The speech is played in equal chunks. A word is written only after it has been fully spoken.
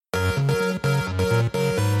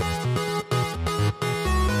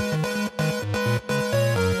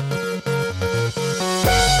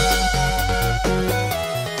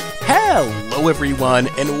Hello, everyone,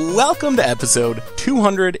 and welcome to episode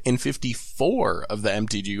 254 of the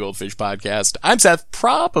MTG Goldfish podcast. I'm Seth,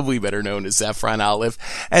 probably better known as Saffron Olive,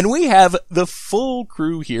 and we have the full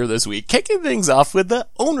crew here this week, kicking things off with the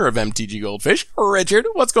owner of MTG Goldfish, Richard.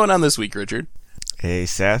 What's going on this week, Richard? Hey,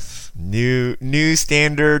 Seth. New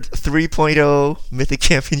standard 3.0 Mythic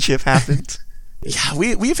Championship happened. Yeah,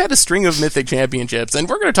 we've had a string of Mythic Championships, and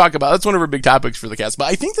we're going to talk about, that's one of our big topics for the cast, but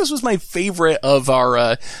I think this was my favorite of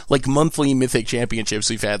our, monthly Mythic Championships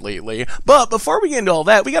we've had lately. But before we get into all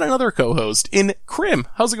that, we got another co-host in Krim.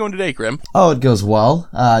 How's it going today, Krim? Oh, it goes well.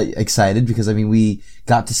 Excited because, we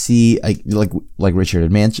got to see, like Richard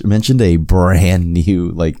had mentioned, a brand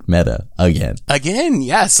new, meta again. Again,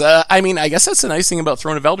 yes. I guess that's the nice thing about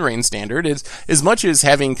Throne of Eldraine Standard is, as much as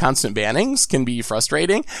having constant bannings can be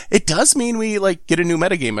frustrating, it does mean we, get a new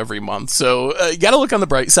metagame every month. So, you gotta look on the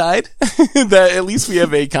bright side, that at least we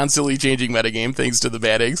have a constantly changing metagame thanks to the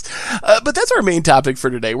bannings. But that's our main topic for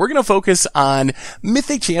today. We're gonna focus on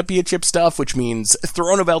Mythic Championship stuff, which means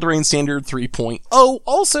Throne of Eldraine Standard 3.0,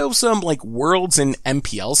 also some, Worlds and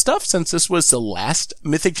MPL stuff, since this was the last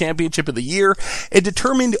Mythic Championship of the year. It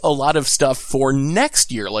determined a lot of stuff for next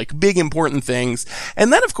year, big important things.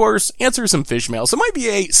 And then, of course, answer some fish mail. So it might be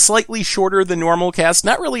a slightly shorter than normal cast.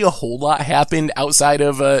 Not really a whole lot happened outside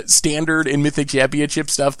of Standard and Mythic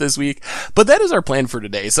Championship stuff this week. But that is our plan for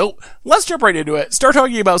today. So let's jump right into it. Start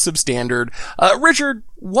talking about Substandard. Richard,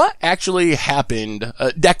 what actually happened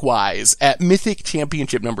deck-wise at Mythic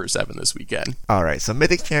Championship number 7 this weekend? All right, so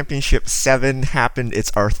Mythic Championship 7 happened.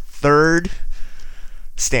 It's our third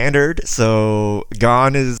Standard. So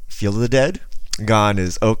gone is Field of the Dead, gone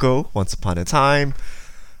is Oko, Once Upon a Time,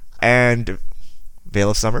 and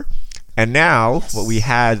Veil of Summer. And now, what we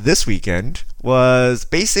had this weekend was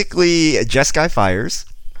basically Jeskai Fires,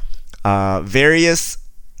 various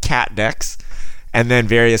cat decks, and then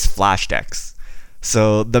various flash decks.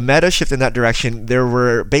 So the meta shift in that direction. There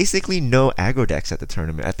were basically no aggro decks at the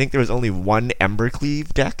tournament. I think there was only one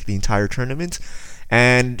Embercleave deck the entire tournament.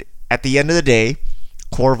 And at the end of the day,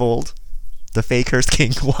 Korvold, the Fakehurst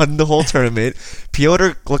King, won the whole tournament. Piotr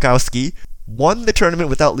Glukowski won the tournament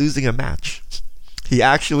without losing a match. He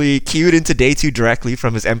actually queued into day 2 directly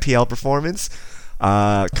from his MPL performance.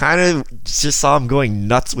 Kind of just saw him going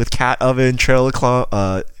nuts with Cat Oven, Trail of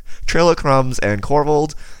Crumbs, and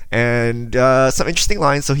Korvold. And some interesting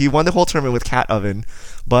lines. So he won the whole tournament with Cat Oven,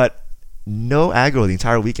 but no aggro the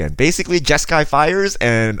entire weekend. Basically, Jeskai Fires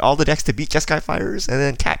and all the decks to beat Jeskai Fires, and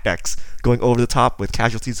then cat decks going over the top with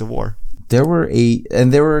Casualties of War.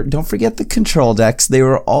 Don't forget the control decks. They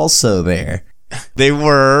were also there. They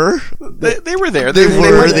were there.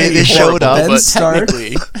 They showed up.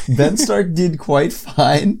 Ben Stark did quite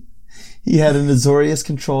fine. He had an Azorius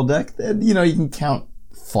control deck. And, you can count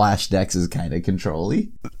flash decks as kind of control-y.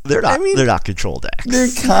 They're not control decks. They're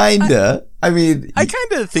kinda. I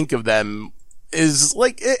kind of think of them as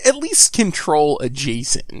at least control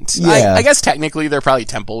adjacent. Yeah. I guess technically they're probably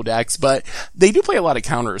tempo decks, but they do play a lot of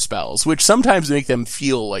counter spells, which sometimes make them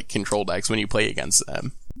feel like control decks when you play against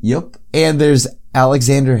them. Yep. And there's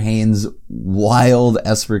Alexander Haynes' wild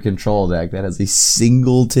Esper control deck that has a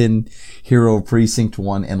singleton Hero Precinct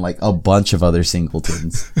 1 and a bunch of other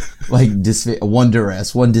singletons. One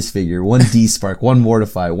Duress, one Disfigure, one D-Spark, one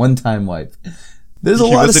Mortify, one Time Wipe. There's a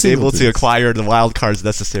lot of singletons. He wasn't able to acquire the wild cards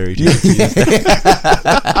necessary to use that.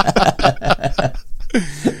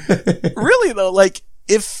 Really though,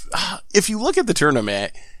 if you look at the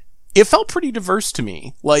tournament, it felt pretty diverse to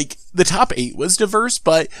me. The top 8 was diverse,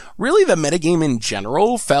 but really the metagame in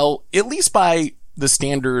general felt, at least by the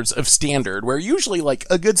standards of Standard, where usually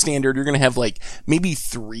a good Standard, you're going to have maybe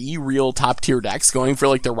 3 real top tier decks going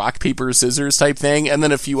for the rock, paper, scissors type thing, and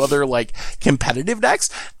then a few other competitive decks.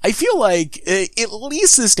 I feel at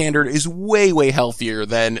least the Standard is way, way healthier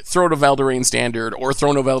than Throne of Eldraine Standard or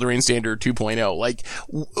Throne of Eldraine Standard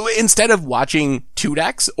 2.0. Instead of watching 2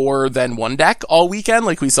 decks or then 1 deck all weekend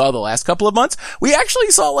like we saw the last couple of months, we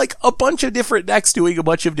actually saw a bunch of different decks doing a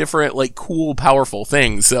bunch of different cool, powerful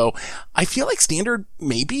things. So I feel Standard,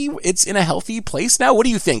 maybe it's in a healthy place now. What do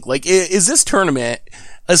you think? Is this tournament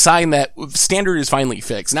a sign that Standard is finally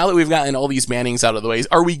fixed? Now that we've gotten all these bannings out of the way,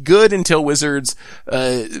 are we good until Wizards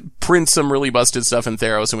print some really busted stuff in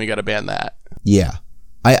Theros and we gotta ban that? Yeah.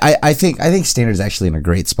 I think Standard is actually in a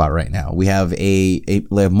great spot right now. We have we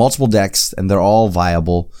have multiple decks and they're all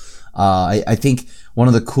viable. I think one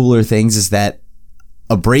of the cooler things is that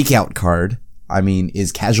a breakout card,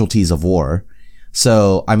 is Casualties of War.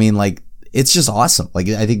 So, it's just awesome.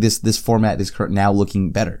 I think this format is now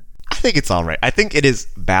looking better. I think it's all right. I think it is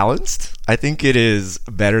balanced. I think it is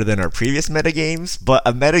better than our previous metagames, but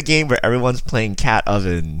a metagame where everyone's playing Cat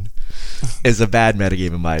Oven is a bad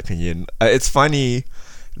metagame in my opinion. It's funny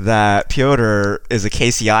that Piotr is a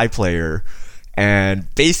KCI player, and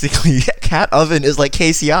basically Cat Oven is like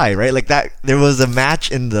KCI, right? Like that. There was a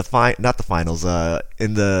match in the not the finals,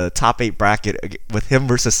 in the top 8 bracket with him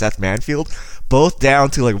versus Seth Manfield, both down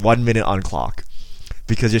to like 1 minute on clock.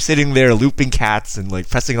 Because you're sitting there looping cats and like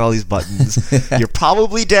pressing all these buttons. You're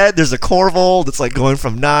probably dead. There's a Corval that's like going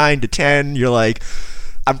from 9 to 10. You're like,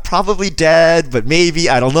 I'm probably dead, but maybe,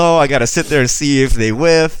 I don't know. I gotta sit there and see if they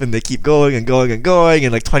whiff, and they keep going and going and going,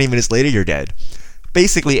 and like 20 minutes later, you're dead.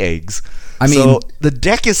 Basically eggs. I mean, so the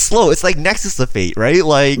deck is slow. It's like Nexus of Fate, right?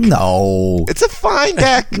 Like, no, it's a fine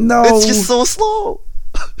deck. No, it's just so slow.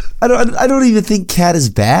 I don't even think Cat is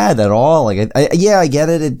bad at all. Like, I get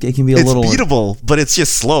it. It can be a little. It's beatable, but it's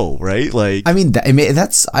just slow, right? Like, I mean,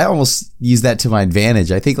 I almost use that to my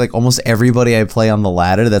advantage. I think like almost everybody I play on the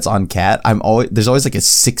ladder that's on Cat, there's always like a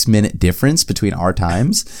 6-minute difference between our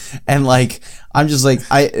times, and like I'm just like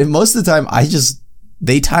most of the time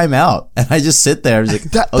they time out, and I just sit there. Like,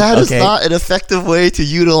 that is not an effective way to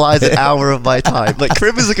utilize an hour of my time. Like,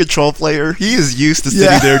 Krim is a control player. He is used to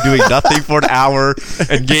sitting there doing nothing for an hour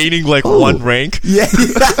and gaining like 1 rank. Yeah.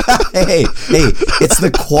 Hey, it's the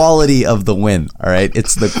quality of the win. All right,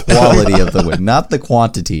 it's the quality of the win, not the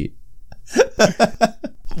quantity.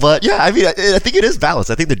 But yeah, I mean, I think it is balanced.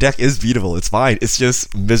 I think the deck is beatable. It's fine. It's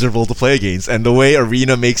just miserable to play against. And the way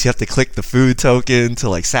Arena makes you have to click the food token to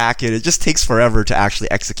like sack it, it just takes forever to actually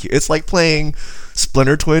execute. It's like playing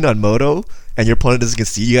Splinter Twin on Moto, and your opponent doesn't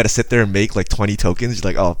concede. You got to sit there and make like 20 tokens.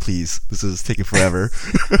 You're like, oh, please, this is taking forever.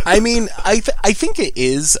 I mean, I think it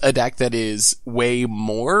is a deck that is way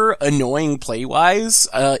more annoying play-wise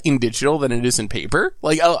in digital than it is in paper.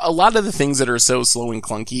 Like, a lot of the things that are so slow and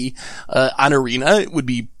clunky on Arena would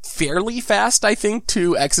be fairly fast, I think,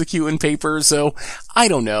 to execute in paper. So, I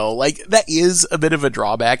don't know. Like, that is a bit of a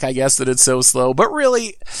drawback, I guess, that it's so slow. But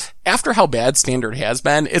really, after how bad Standard has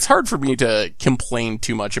been, it's hard for me to complain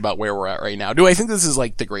too much about where we're at right now. Do I think this is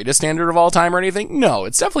like the greatest Standard of all time or anything? No,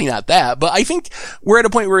 it's definitely not that. But I think we're at a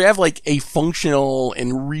point where we have like a functional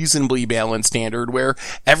and reasonably balanced Standard where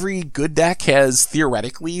every good deck has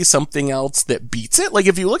theoretically something else that beats it. Like,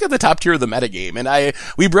 if you look at the top tier of the metagame, and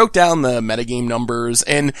we broke down the metagame numbers,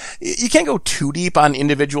 and you can't go too deep on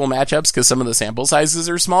individual matchups because some of the sample sizes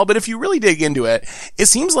are small, but if you really dig into it, it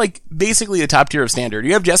seems like basically the top tier of Standard.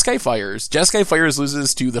 You have Jeskai Fires. Jeskai Fires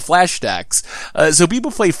loses to the Flash decks. So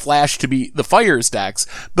people play Flash to beat the Fires decks,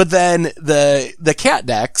 but then the Cat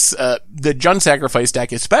decks, the Jund Sacrifice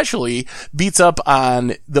deck especially, beats up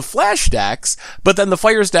on the Flash decks, but then the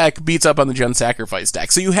Fires deck beats up on the Jund Sacrifice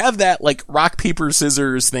deck. So you have that like rock, paper,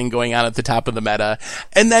 scissors thing going on at the top of the meta,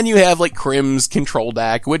 and then you have like Krim's control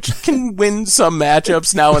deck, which can win some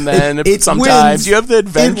matchups now and then. Sometimes wins. You have the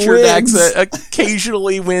adventure decks that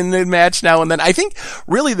occasionally win a match now and then. I think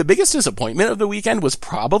really the biggest disappointment of the weekend was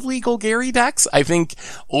probably Golgari decks. I think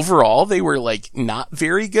overall they were like not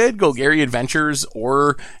very good. Golgari Adventures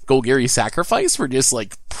or Golgari Sacrifice were just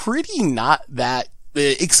like pretty not that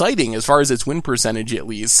exciting as far as its win percentage at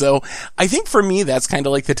least. So I think for me that's kind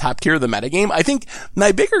of like the top tier of the metagame. I think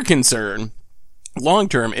my bigger concern long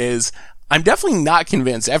term is I'm definitely not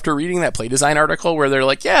convinced after reading that play design article where they're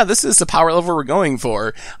like, yeah, this is the power level we're going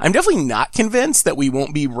for. I'm definitely not convinced that we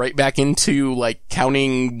won't be right back into like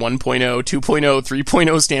counting 1.0, 2.0,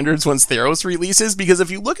 3.0 standards once Theros releases, because if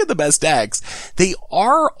you look at the best decks, they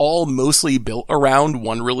are all mostly built around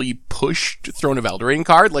one really pushed Throne of Eldraine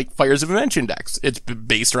card, like Fires of Invention decks. It's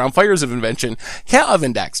based around Fires of Invention. Cat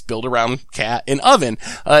Oven decks built around Cat and Oven.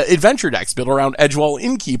 Adventure decks built around Edgewall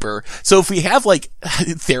Innkeeper. So if we have like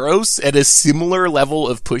Theros at a similar level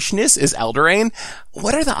of pushness as Eldraine,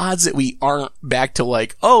 what are the odds that we aren't back to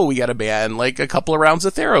like, oh, we gotta ban like a couple of rounds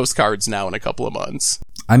of Theros cards now in a couple of months?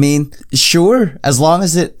 I mean, sure, as long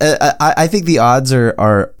as it, I think the odds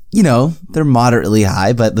are, you know, they're moderately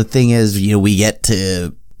high, but the thing is, you know, we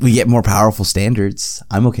get more powerful standards.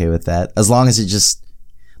 I'm okay with that. As long as it just,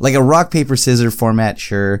 like a rock, paper, scissors format,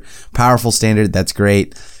 sure. Powerful standard, that's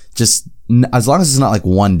great. Just, as long as it's not like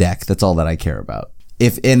one deck, that's all that I care about.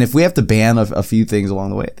 If we have to ban a few things along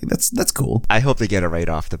the way, I think that's cool. I hope they get it right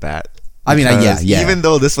off the bat. I mean, yeah. Even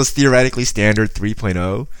though this was theoretically Standard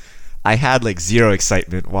 3.0, I had like zero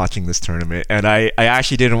excitement watching this tournament, and I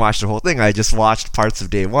actually didn't watch the whole thing. I just watched parts of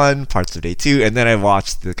day 1, parts of day 2, and then I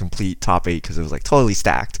watched the complete top 8 because it was like totally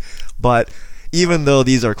stacked. But even though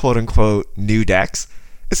these are quote unquote new decks,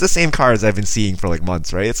 it's the same cards I've been seeing for like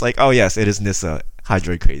months, right? It's like, oh yes, it is Nissa.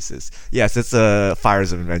 Hydroid Krasis. Yes, it's a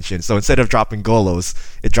Fires of Invention. So instead of dropping Golos,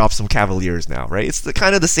 it drops some Cavaliers now, right? It's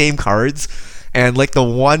kind of the same cards. And like the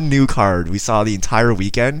one new card we saw the entire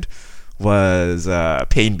weekend was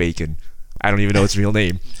Payne Bacon. I don't even know its real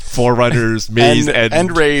name. Forerunners, Maze,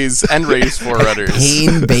 and Rays Forerunners.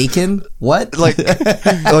 Payne Bacon? What? Like,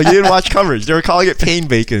 oh, you didn't watch coverage. They were calling it Payne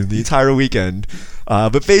Bacon the entire weekend.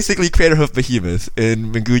 But basically, Craterhoof Behemoth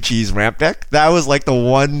in Menguchi's ramp deck. That was like the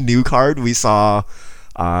one new card we saw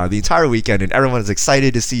the entire weekend, and everyone is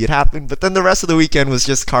excited to see it happen. But then the rest of the weekend was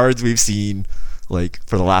just cards we've seen like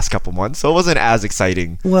for the last couple months, so it wasn't as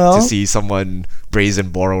exciting to see someone Brazen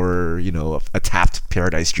Borrower, a tapped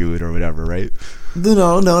Paradise Druid or whatever, right?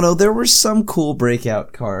 No. There were some cool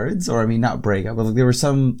breakout cards, or I mean, not breakout, but like there were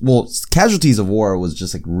some. Well, Casualties of War was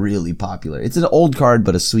just like really popular. It's an old card,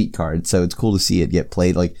 but a sweet card, so it's cool to see it get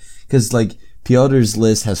played. Like, because like Piotr's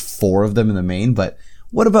list has 4 of them in the main, but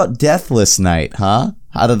what about Deathless Knight, huh?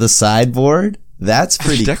 Out of the sideboard, that's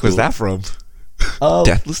pretty. Which deck cool. was that from?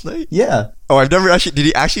 Deathless Knight? Yeah. Oh, I've never actually. Did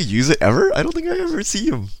he actually use it ever? I don't think I ever see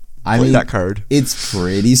him play that card. It's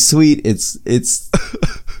pretty sweet. It's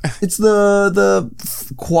the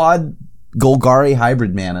quad Golgari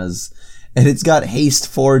hybrid manas, and it's got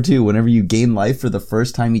haste 4/2. Whenever you gain life for the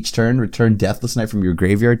first time each turn, return Deathless Knight from your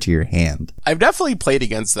graveyard to your hand. I've definitely played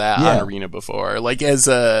against that on Arena before, like as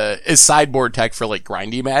sideboard tech for like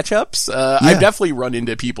grindy matchups. I've definitely run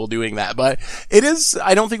into people doing that, but it is.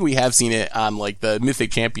 I don't think we have seen it on like the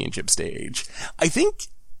Mythic Championship stage. I think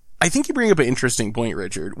you bring up an interesting point,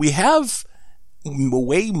 Richard. We have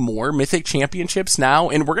way more Mythic Championships now,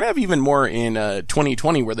 and we're gonna have even more in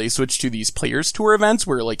 2020, where they switch to these Players Tour events,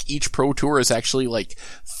 where like each Pro Tour is actually like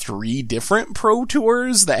 3 different Pro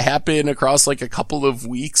Tours that happen across like a couple of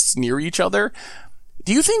weeks near each other.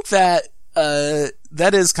 Do you think that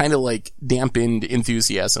that is kind of like dampened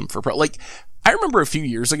enthusiasm for Pro? Like, I remember a few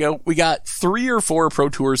years ago, we got 3 or 4 Pro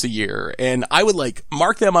Tours a year, and I would like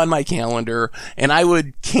mark them on my calendar, and I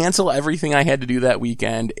would cancel everything I had to do that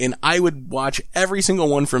weekend, and I would watch every single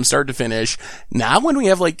one from start to finish. Now when we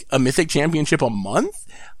have like a Mythic Championship a month,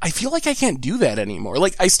 I feel like I can't do that anymore.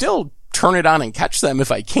 Like, I still turn it on and catch them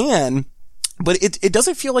if I can, but it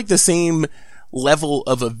doesn't feel like the same level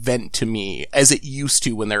of event to me as it used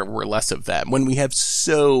to when there were less of them. When we have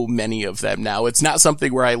so many of them now, it's not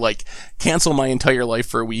something where I like cancel my entire life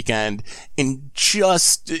for a weekend and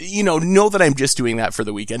just, know that I'm just doing that for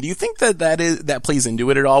the weekend. Do you think that plays into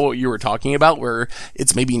it at all, what you were talking about, where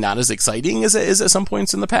it's maybe not as exciting as it is at some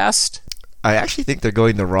points in the past? I actually think they're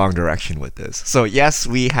going the wrong direction with this. So yes,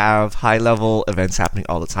 we have high level events happening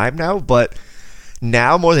all the time now, but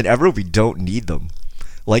now more than ever, we don't need them.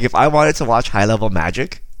 Like, if I wanted to watch high-level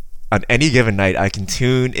Magic, on any given night, I can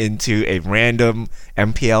tune into a random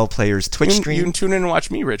MPL player's Twitch stream. You can tune in and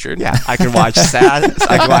watch me, Richard. Yeah, I can watch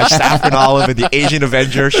Saffron Olive and the Asian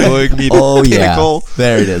Avenger showing me the pinnacle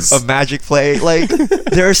there it is. of Magic play. Like,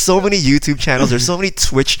 there are so many YouTube channels, there's so many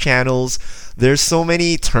Twitch channels, there's so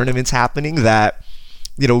many tournaments happening that,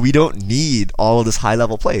 we don't need all of this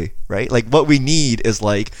high-level play, right? Like, what we need is,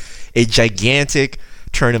 like, a gigantic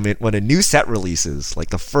tournament when a new set releases, like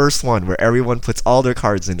the first one where everyone puts all their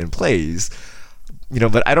cards in and plays,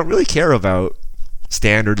 but I don't really care about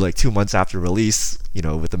standard like 2 months after release,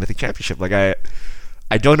 with the Mythic Championship. Like,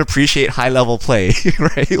 I don't appreciate high level play,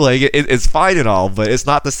 right? Like, it's fine and all, but it's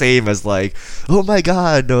not the same as like, oh my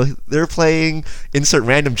god, no, they're playing insert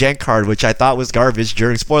random jank card, which I thought was garbage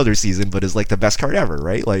during spoiler season, but is like the best card ever,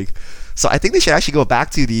 right? Like, so I think they should actually go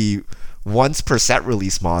back to the once per set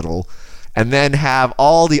release model, and then have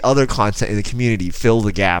all the other content in the community fill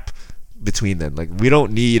the gap between them. Like, we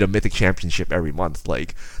don't need a Mythic Championship every month.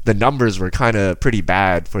 Like, the numbers were kind of pretty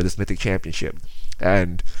bad for this Mythic Championship.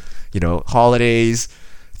 And, holidays,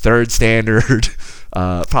 third standard,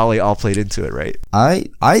 probably all played into it, right?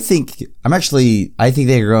 I think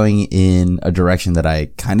they're going in a direction that I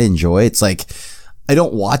kind of enjoy. It's like, I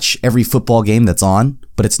don't watch every football game that's on,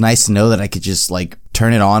 but it's nice to know that I could just like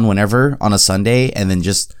turn it on whenever on a Sunday and then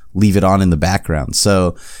just leave it on in the background.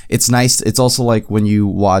 So it's nice. It's also like when you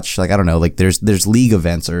watch, like, I don't know, like there's league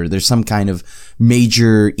events or there's some kind of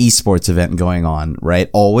major esports event going on, right?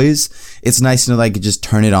 Always. It's nice to know that I could just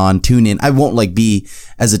turn it on, tune in. I won't like be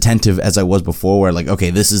as attentive as I was before, where like, okay,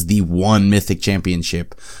 this is the one Mythic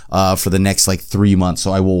Championship, for the next like 3 months.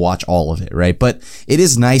 So I will watch all of it, right? But it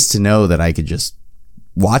is nice to know that I could just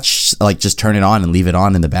watch, like just turn it on and leave it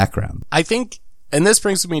on in the background. I think, and this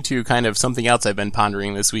brings me to kind of something else I've been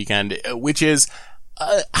pondering this weekend, which is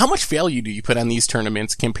how much value do you put on these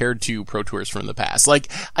tournaments compared to Pro Tours from the past?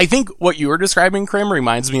 Like, I think what you were describing, Krim,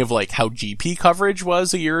 reminds me of like how GP coverage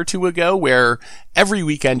was a year or two ago, where every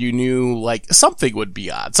weekend you knew like something would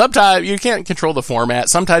be on. Sometimes you can't control the format.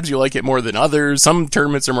 Sometimes you like it more than others. Some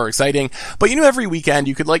tournaments are more exciting, but you knew every weekend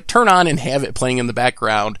you could like turn on and have it playing in the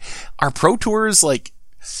background. Are Pro Tours like,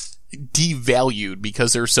 devalued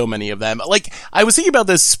because there's so many of them. Like, I was thinking about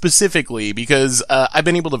this specifically because I've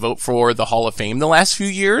been able to vote for the Hall of Fame the last few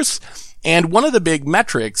years, and one of the big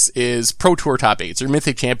metrics is Pro Tour top 8s or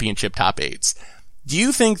Mythic Championship top 8s. Do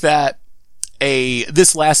you think that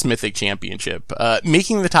this last Mythic Championship,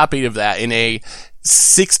 making the top 8 of that in a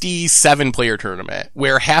 67 player tournament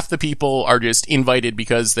where half the people are just invited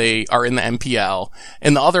because they are in the MPL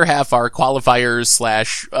and the other half are qualifiers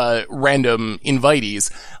 / random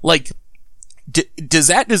invitees, like, does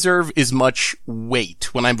that deserve as much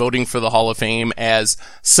weight when I'm voting for the Hall of Fame as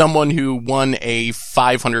someone who won a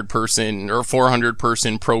 500 person or 400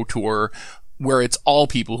 person pro tour where it's all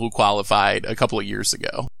people who qualified a couple of years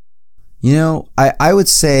ago? You know, I would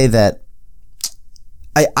say that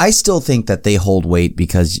I still think that they hold weight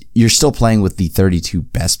because you're still playing with the 32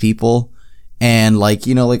 best people. And like,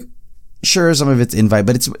 you know, like, sure, some of it's invite,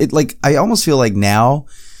 but I almost feel like now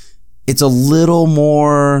it's a little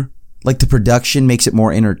more like the production makes it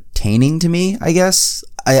more entertaining to me, I guess.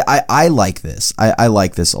 I like this. I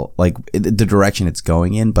like this, like the direction it's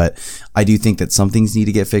going in, but I do think that some things need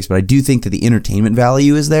to get fixed, but I do think that the entertainment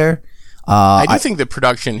value is there. I do think the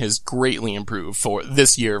production has greatly improved for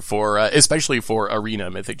this year for, especially for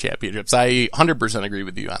Arena Mythic Championships. I 100% agree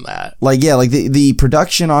with you on that. Like, yeah, like the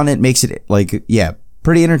production on it makes it like, yeah,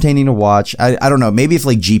 pretty entertaining to watch. I don't know. Maybe if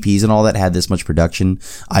like GPs and all that had this much production,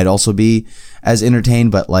 I'd also be as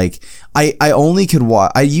entertained, but like I only could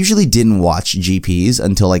watch, I usually didn't watch GPs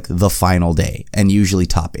until like the final day and usually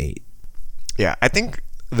top 8. Yeah, I think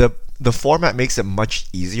the format makes it much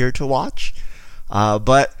easier to watch.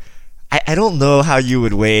 But I don't know how you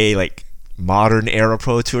would weigh like modern era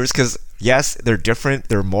pro tours, because yes, they're different,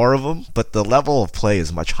 there are more of them, but the level of play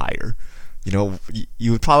is much higher. You know,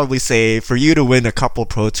 you would probably say for you to win a couple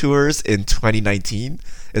pro tours in 2019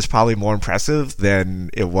 is probably more impressive than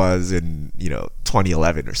it was in,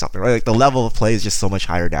 2011 or something, right? Like the level of play is just so much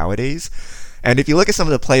higher nowadays. And if you look at some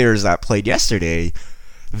of the players that played yesterday,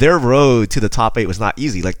 their road to the top 8 was not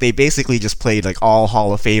easy. Like they basically just played like all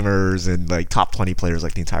Hall of Famers and like top 20 players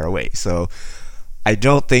like the entire way. So I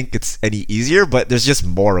don't think it's any easier, but there's just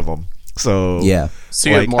more of them. So yeah, so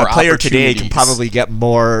you have more a player today can probably get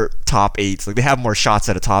more top 8s. Like they have more shots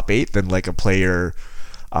at a top 8 than like a player,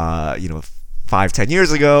 5-10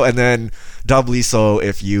 years ago, and then doubly so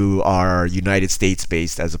if you are United States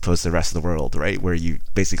based as opposed to the rest of the world, right? Where you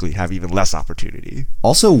basically have even less opportunity.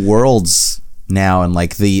 Also, Worlds now and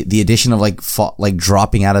like the addition of like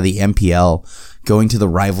dropping out of the MPL, going to the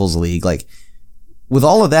Rivals League, like with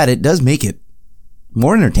all of that, it does make it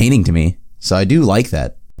more entertaining to me. So I do like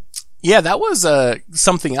that. Yeah, that was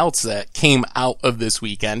something else that came out of this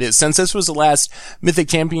weekend. Is since this was the last Mythic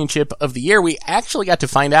Championship of the year, we actually got to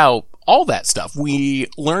find out all that stuff. We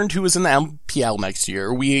learned who was in the MPL next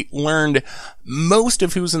year. We learned most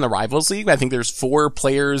of who's in the Rivals League. I think there's 4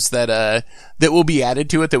 players that will be added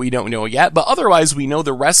to it that we don't know yet. But otherwise, we know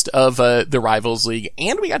the rest of the Rivals League,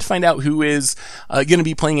 and we got to find out who is going to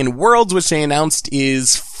be playing in Worlds, which they announced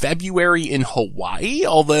is February in Hawaii.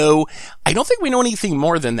 Although I don't think we know anything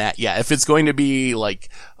more than that yet. If it's going to be like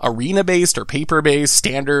arena based or paper based,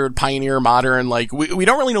 standard, pioneer, modern, like we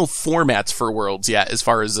don't really know formats for Worlds yet, as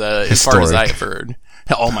far as I've heard.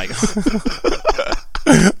 Oh my god.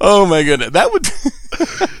 Oh my goodness. That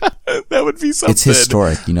would be something. It's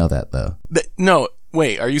historic. You know that though. No,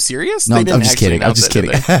 wait, are you serious? No, I'm just kidding. I'm just kidding.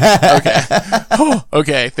 Okay. Oh,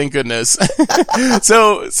 okay. Thank goodness.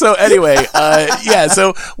 So anyway, yeah.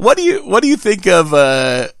 So what do you think of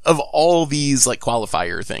all these like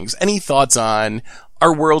qualifier things? Any thoughts on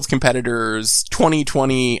our World's competitors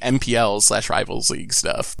 2020 MPL / Rivals League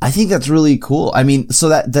stuff? I think that's really cool. I mean, so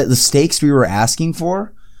that the stakes we were asking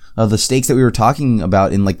for, the stakes that we were talking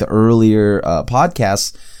about in like the earlier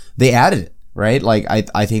podcasts, they added it, right? Like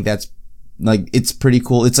I think that's like, it's pretty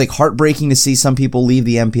cool. It's like heartbreaking to see some people leave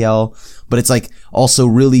the MPL, but it's like also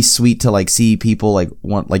really sweet to like see people like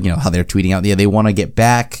want, like, how they're tweeting out, yeah, they want to get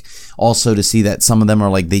back. Also to see that some of them are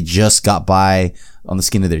like, they just got by on the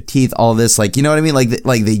skin of their teeth, all of this, like, you know what I mean?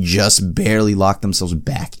 Like they just barely locked themselves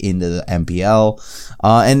back into the MPL.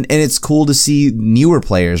 And it's cool to see newer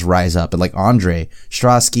players rise up, and like Andre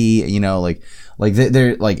Strosky, like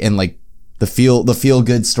they're like, and like the feel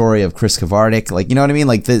good story of Chris Kavardik, like, you know what I mean?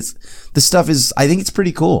 Like this stuff is, I think it's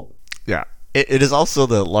pretty cool. Yeah. It is also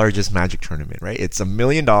the largest Magic tournament, right? It's $1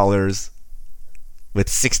 million with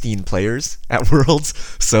 16 players at Worlds,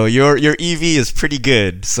 so your EV is pretty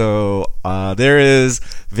good. So there is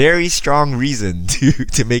very strong reason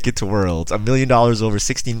to make it to Worlds. $1 million over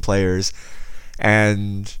 16 players,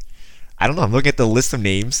 and I don't know. I'm looking at the list of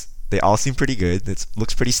names. They all seem pretty good. It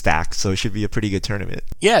looks pretty stacked, so it should be a pretty good tournament.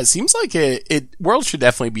 Yeah, it seems like Worlds should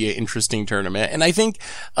definitely be an interesting tournament, and I think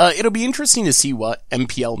it'll be interesting to see what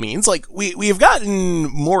MPL means. Like we have gotten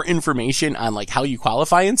more information on like how you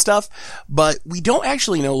qualify and stuff, but we don't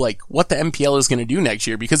actually know like what the MPL is going to do next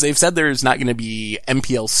year, because they've said there's not going to be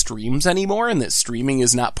MPL streams anymore, and that streaming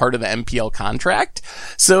is not part of the MPL contract.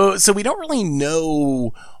 So we don't really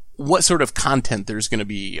know what sort of content there's going to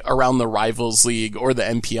be around the Rivals League or the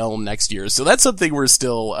MPL next year. So that's something we're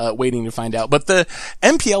still waiting to find out. But the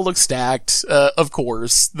MPL looks stacked, of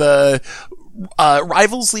course. The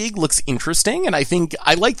Rivals League looks interesting, and I think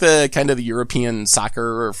I like the kind of the European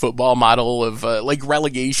soccer or football model of like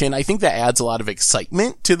relegation. I think that adds a lot of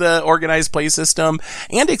excitement to the organized play system,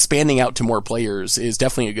 and expanding out to more players is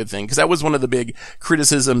definitely a good thing, because that was one of the big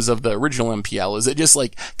criticisms of the original MPL, is it just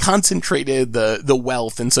like concentrated the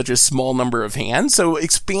wealth in such a small number of hands. So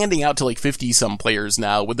expanding out to like 50 some players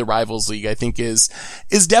now with the Rivals League, I think is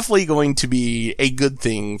definitely going to be a good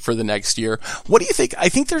thing for the next year. What do you think? I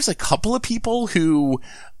think there's a couple of people who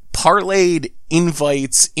parlayed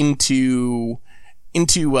invites into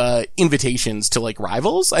invitations to like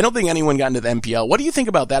Rivals. I don't think anyone got into the MPL. What do you think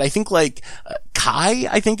about that? I think like Kai,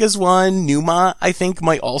 I think is one. Numa, I think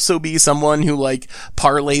might also be someone who like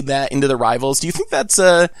parlayed that into the Rivals. Do you think that's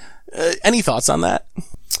any thoughts on that?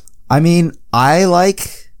 I mean, I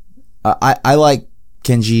like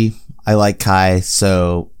Kenji. I like Kai.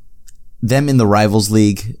 So them in the Rivals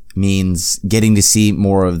League means getting to see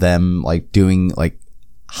more of them like doing like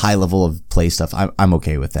high level of play stuff. I'm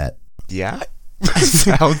okay with that. Yeah.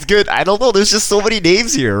 Sounds good. I don't know. There's just so many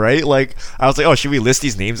names here, right? Like, I was like, oh, should we list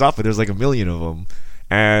these names off? But there's like a million of them.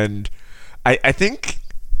 And I think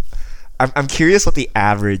I'm curious what the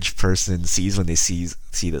average person sees when they see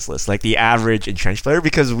this list. Like the average entrenched player,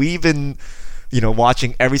 because we've been,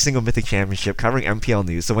 watching every single Mythic Championship, covering MPL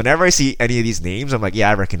news. So whenever I see any of these names, I'm like, yeah,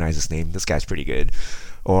 I recognize this name. This guy's pretty good.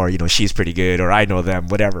 Or, she's pretty good. Or I know them,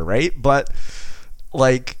 whatever, right? But,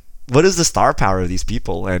 like, what is the star power of these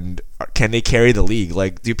people? And can they carry the league?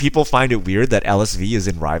 Like, do people find it weird that LSV is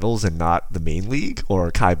in Rivals and not the main league?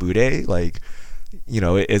 Or Kai Bude? Like,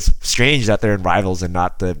 it's strange that they're in Rivals and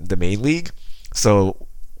not the main league. So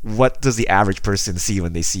what does the average person see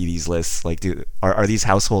when they see these lists? Like, are these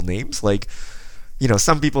household names? Like,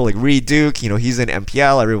 some people like Reed Duke, he's in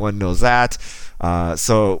MPL, everyone knows that.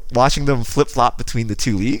 So watching them flip-flop between the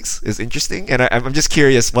two leagues is interesting. And I'm just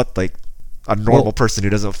curious what like a normal person who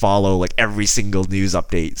doesn't follow like every single news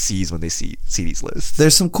update sees when they see these lists.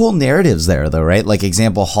 There's some cool narratives there though, right? Like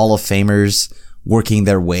example, Hall of Famers working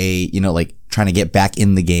their way, like trying to get back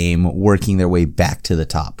in the game, working their way back to the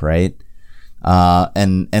top, right?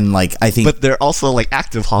 And like I think, but they're also like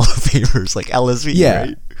active Hall of Famers, like LSV, yeah,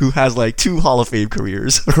 right? Who has like 2 Hall of Fame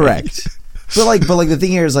careers, right? Correct. but like the thing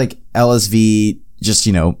here is like LSV just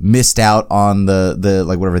missed out on the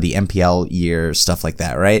like whatever the MPL year, stuff like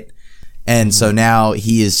that, right? And so now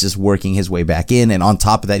he is just working his way back in, and on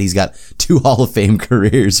top of that, he's got 2 Hall of Fame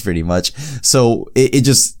careers, pretty much. So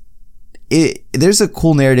there's a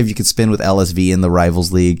cool narrative you could spin with LSV in the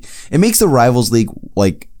Rivals League. It makes the Rivals League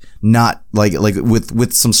like not like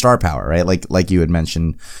with some star power, right? Like you had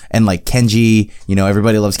mentioned, and like Kenji,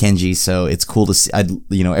 everybody loves Kenji, so it's cool to see.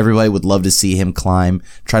 Everybody would love to see him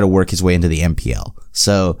try to work his way into the MPL.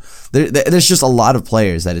 So there's just a lot of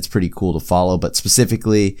players that it's pretty cool to follow, but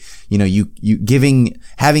specifically,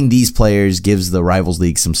 having these players gives the Rivals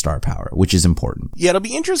League some star power, which is important. Yeah, it'll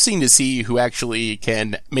be interesting to see who actually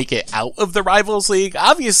can make it out of the Rivals League.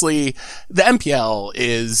 Obviously, the MPL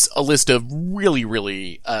is a list of really,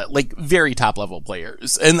 really, like very top level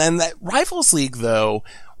players. And then that Rivals League though,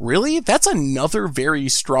 really, that's another very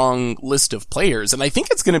strong list of players. And I think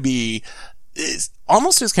it's going to be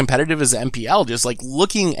almost as competitive as the MPL, just like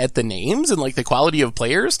looking at the names and like the quality of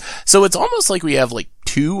players. So it's almost like we have like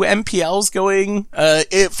 2 MPLs going,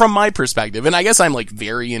 from my perspective. And I guess I'm like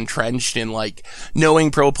very entrenched in like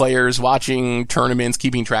knowing pro players, watching tournaments,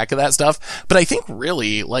 keeping track of that stuff. But I think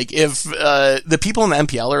really like if, the people in the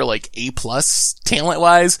MPL are like A+ talent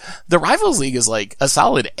wise, the Rivals League is like a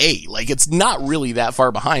solid A. Like it's not really that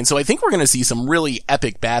far behind. So I think we're going to see some really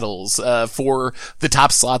epic battles, for the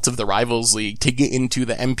top slots of the Rivals League to get into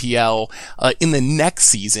the MPL, in the next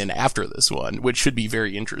season after this one, which should be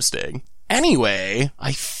very interesting. Anyway,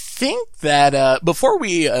 I think that before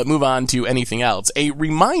we move on to anything else, a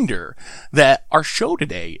reminder that our show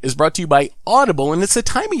today is brought to you by Audible, and it's the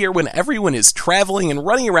time of year when everyone is traveling and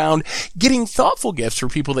running around getting thoughtful gifts for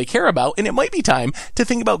people they care about, and it might be time to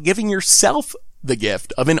think about giving yourself the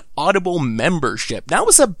gift of an Audible membership. Now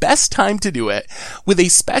is the best time to do it with a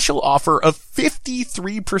special offer of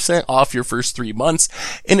 53% off your first 3 months.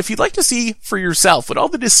 And if you'd like to see for yourself what all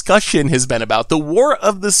the discussion has been about, the War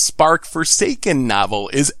of the Spark Forsaken novel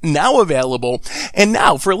is now available. And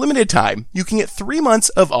now, for a limited time, you can get 3 months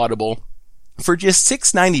of Audible for just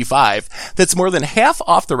 $6.95. That's more than half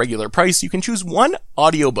off the regular price. You can choose 1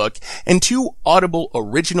 audiobook and 2 Audible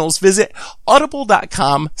originals. Visit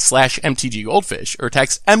audible.com/mtggoldfish or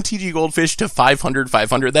text mtggoldfish to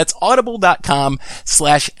 500-500. That's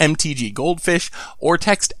audible.com/mtggoldfish or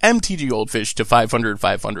text mtggoldfish to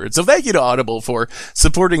 500-500. So thank you to Audible for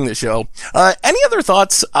supporting the show. Any other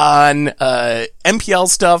thoughts on MPL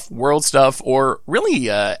stuff, World stuff, or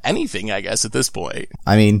really anything, I guess, at this point?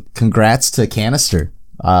 I mean, congrats to Canister.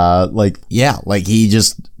 He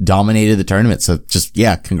just dominated the tournament. So just,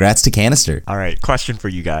 congrats to Canister. All right, question for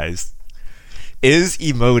you guys. Is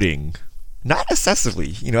emoting, not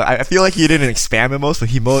excessively, I feel like he didn't spam emotes, but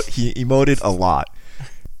he emoted a lot.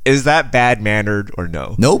 Is that bad-mannered or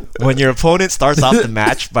no? Nope. When your opponent starts off the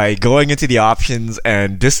match by going into the options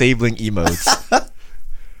and disabling emotes,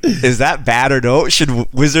 is that bad or no?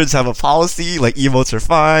 Should Wizards have a policy like emotes are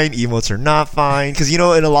fine, emotes are not fine? Because in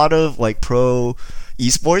a lot of pro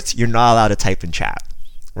esports, you're not allowed to type in chat,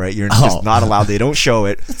 right? You're just not allowed. They don't show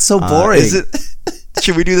it. It's so boring.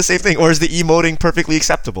 Should we do the same thing, or is the emoting perfectly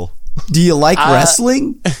acceptable? Do you like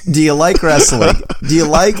wrestling? Do you like wrestling? Do you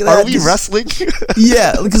like that? Are we wrestling?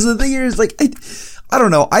 Yeah, because the thing is, I don't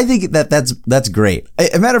know. I think that's great.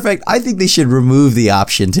 A matter of fact, I think they should remove the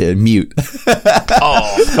option to mute.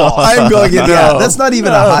 I'm going in there. That's not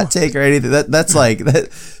even a hot take or anything. That's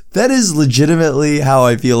that is legitimately how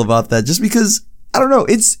I feel about that. Just because, I don't know,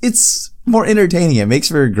 it's more entertaining. It makes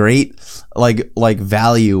for a great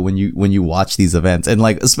value when you watch these events, and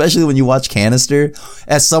especially when you watch Canister.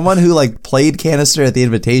 As someone who played Canister at the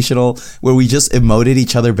Invitational, where we just emoted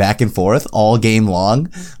each other back and forth all game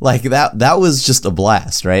long, that was just a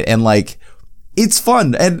blast, right? And it's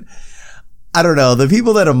fun. And I don't know, the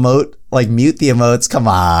people that emote mute the emotes. Come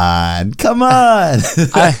on.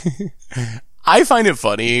 I find it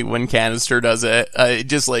funny when Canister does it.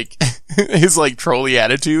 Just his trolly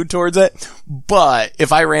attitude towards it. But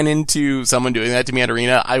if I ran into someone doing that to me at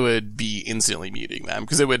Arena, I would be instantly muting them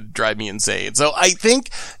because it would drive me insane. So I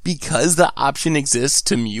think because the option exists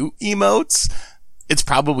to mute emotes, it's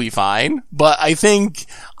probably fine. But I think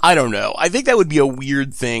that would be a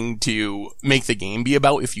weird thing to make the game be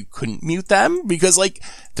about if you couldn't mute them, because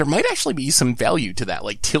there might actually be some value to that,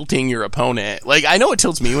 tilting your opponent. I know it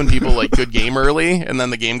tilts me when people good game early and then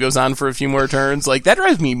the game goes on for a few more turns. That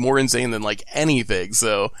drives me more insane than anything.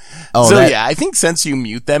 So I think since you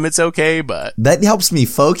mute them, it's okay, but that helps me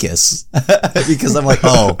focus because I'm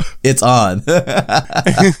it's on.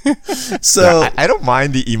 So I don't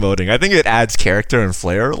mind the emoting. I think it adds character and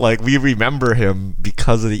flair. We remember him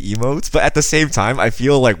because of the emotes, but at the same time, I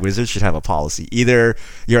feel like Wizards should have a policy. Either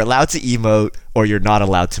you're allowed to emote or you're not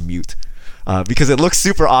allowed to mute. Because it looks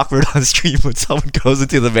super awkward on stream when someone goes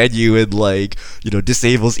into the menu and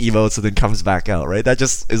disables emotes and then comes back out, right? That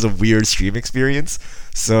just is a weird stream experience.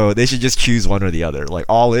 So they should just choose one or the other,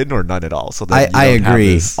 all in or none at all. So I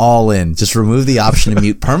agree, all in. Just remove the option to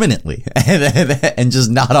mute permanently, and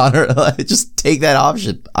just not honor. Just take that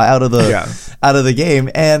option out of the game,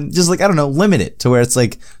 and just I don't know, limit it to where it's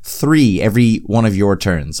 3 every one of your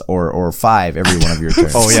turns, or 5 every one of your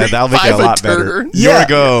turns. Oh yeah, that'll make it a lot better. Yeah. Your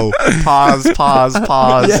go. Pause.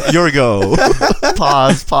 Yeah. Your go.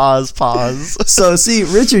 Pause. So see,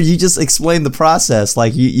 Richard, you just explained the process.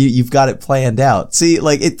 You've got it planned out. See,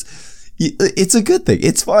 it's a good thing.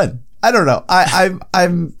 It's fun. I don't know.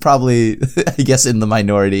 I'm probably, I guess, in the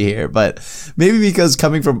minority here, but maybe because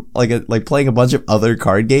coming from playing a bunch of other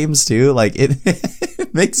card games too,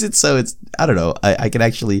 it makes it so it's, I don't know, I can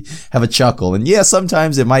actually have a chuckle. And yeah,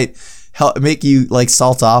 sometimes it might make you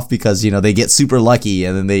salt off because they get super lucky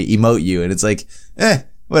and then they emote you and it's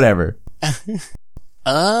whatever.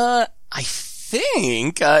 I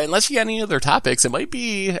think unless you got any other topics, it might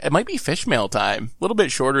be fish mail time. A little bit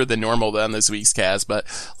shorter than normal on this week's cast, but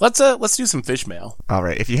let's do some fish mail. All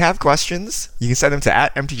right, if you have questions, you can send them to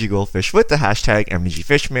 @MTGGoldfish with the hashtag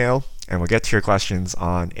MTGFishmail, and we'll get to your questions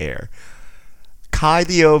on air.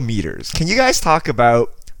 Kaidio Meters, can you guys talk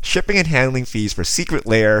about shipping and handling fees for Secret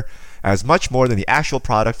Lair as much more than the actual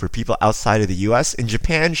product for people outside of the US? In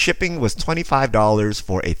Japan, shipping was $25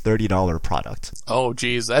 for a $30 product. Oh,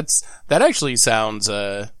 geez, that actually sounds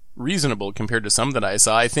reasonable compared to some that I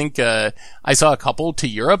saw. I think I saw a couple to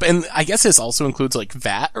Europe, and I guess this also includes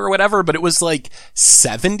VAT or whatever, but it was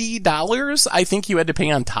 $70 I think you had to pay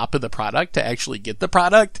on top of the product to actually get the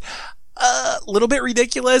product. a little bit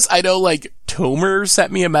ridiculous. I know, like, Tomer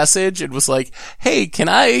sent me a message and was like, hey, can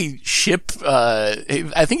I ship,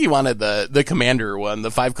 I think he wanted the Commander one, the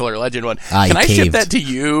 5-color Legend one. Can I ship that to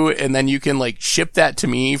you? And then you can, like, ship that to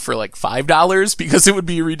me for, like, $5 because it would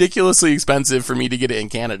be ridiculously expensive for me to get it in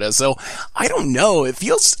Canada. So I don't know. It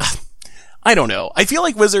feels... I don't know. I feel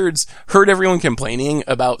like Wizards heard everyone complaining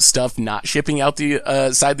about stuff not shipping out the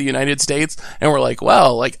side the United States, and we're like,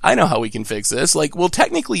 well, like, I know how we can fix this. Like, we'll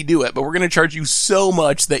technically do it, but we're going to charge you so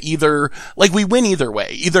much that either, like, we win either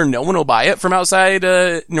way. Either no one will buy it from outside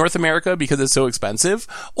North America because it's so expensive,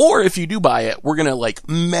 or if you do buy it, we're going to, like,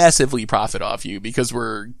 massively profit off you because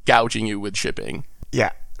we're gouging you with shipping. Yeah.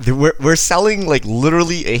 We're selling, like,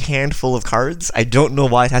 literally a handful of cards. I don't know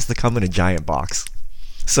why it has to come in a giant box.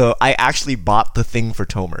 So I actually bought the thing for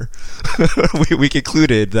Tomer. we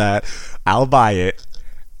concluded that I'll buy it,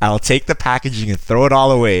 I'll take the packaging and throw it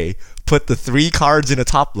all away, put the 3 cards in a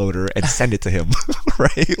top loader and send it to him,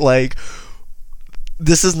 right? Like,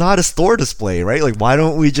 this is not a store display, right? Like, why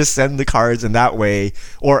don't we just send the cards in that way,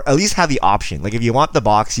 or at least have the option? Like, if you want the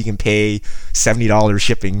box, you can pay $70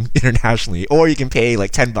 shipping internationally, or you can pay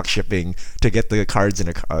like $10 shipping to get the cards in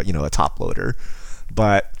a top loader.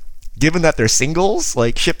 But given that they're singles,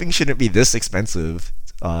 like, shipping shouldn't be this expensive,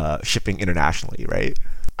 shipping internationally, right?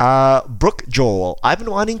 Brooke Joel, I've been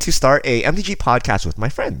wanting to start a MTG podcast with my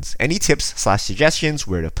friends. Any tips/suggestions,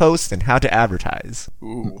 where to post and how to advertise?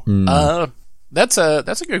 Ooh. That's a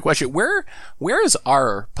good question. Where is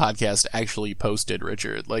our podcast actually posted,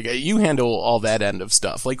 Richard? Like, you handle all that end of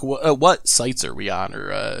stuff. Like, what sites are we on,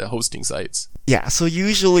 or hosting sites? Yeah, so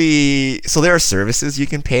there are services you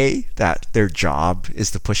can pay that their job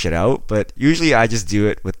is to push it out, but usually I just do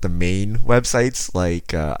it with the main websites, like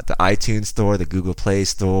the iTunes Store, the Google Play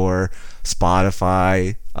Store,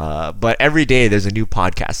 Spotify. But every day there's a new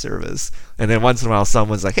podcast service, and then once in a while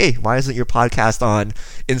someone's like, hey, why isn't your podcast on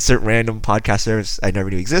insert random podcast service I never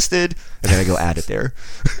knew existed, and then I go add it there.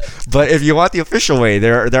 But if you want the official way,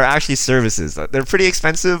 there are actually services. They're pretty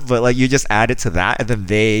expensive, but like, you just add it to that, and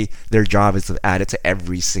then their job is to add it to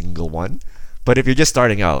every single one. But if you're just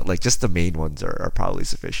starting out, like, just the main ones are probably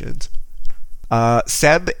sufficient.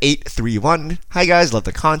 Seb831, hi guys, love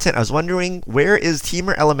the content. I was wondering, where is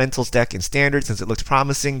Temur Elementals deck in Standard, since it looked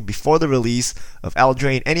promising before the release of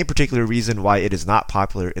Eldraine? Any particular reason why it is not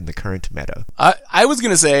popular in the current meta? I was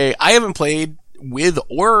gonna say, I haven't played with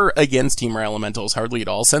or against Temur Elementals hardly at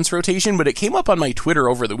all since rotation, but it came up on my Twitter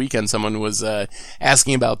over the weekend. Someone was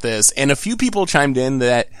asking about this, and a few people chimed in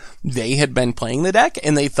that they had been playing the deck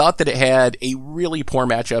and they thought that it had a really poor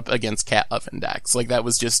matchup against Cat Huffin decks. Like, that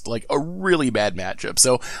was just like a really bad matchup.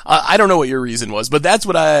 So I don't know what your reason was, but that's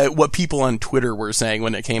what people on Twitter were saying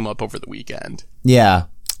when it came up over the weekend. Yeah.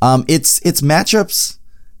 It's matchups,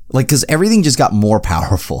 like, cause everything just got more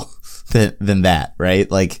powerful than that, right?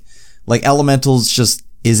 Like Elementals just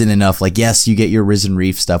isn't enough. Like, yes, you get your Risen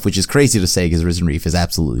Reef stuff, which is crazy to say because Risen Reef is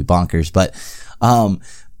absolutely bonkers. But,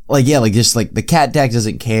 just like the cat deck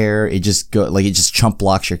doesn't care. It just chump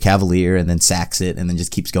blocks your Cavalier and then sacks it and then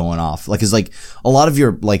just keeps going off. Like, it's like a lot of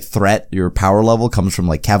your like threat, your power level comes from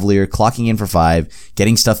like Cavalier clocking in for 5,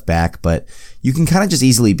 getting stuff back, but you can kind of just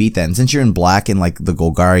easily beat that. And since you're in black and like the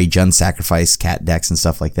Golgari, Jund Sacrifice, cat decks and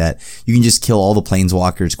stuff like that, you can just kill all the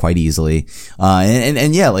Planeswalkers quite easily.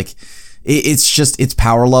 It's just, its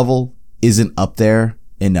power level isn't up there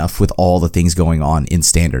enough with all the things going on in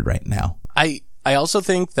Standard right now. I also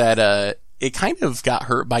think that it kind of got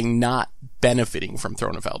hurt by not benefiting from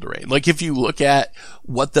Throne of Eldraine. Like, if you look at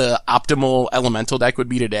what the optimal elemental deck would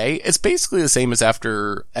be today, it's basically the same as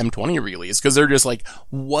after M20 release, because there just like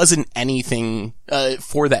wasn't anything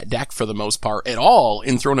for that deck for the most part at all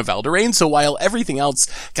in Throne of Eldraine. So while everything else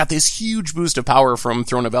got this huge boost of power from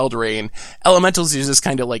Throne of Eldraine, Elementals is just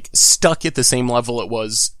kind of like stuck at the same level it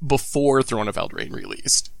was before Throne of Eldraine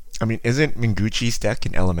released. I mean, isn't Minguchi's deck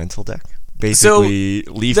an elemental deck? Basically,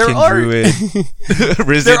 Leafkin Druid,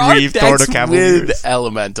 Risen Reef, Thorn of Cavaliers. With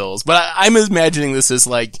elementals, but I'm imagining this as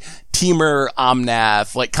like Temur,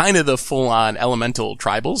 Omnath, like kind of the full-on elemental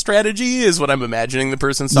tribal strategy is what I'm imagining the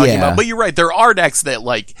person's talking about. But you're right, there are decks that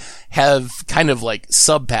like have kind of like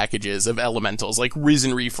sub-packages of elementals, like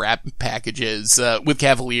Risen Reef wrap packages with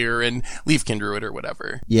Cavalier and Leafkin Druid or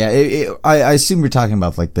whatever. Yeah, I assume you're talking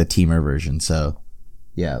about like the Temur version, so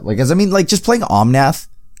yeah. Like, just playing Omnath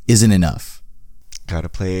isn't enough. Gotta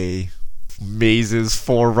play Maze's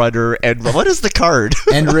Forerunner and what is the card?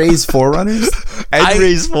 End-Raze Forerunners?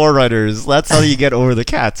 End-Raze Forerunners. That's how you get over the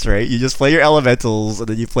cats, right? You just play your elementals and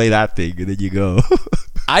then you play that thing and then you go.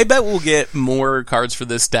 I bet we'll get more cards for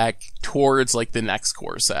this deck towards like the next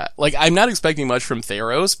core set. Like, I'm not expecting much from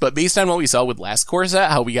Theros, but based on what we saw with last core set,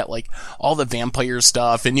 how we got like all the vampire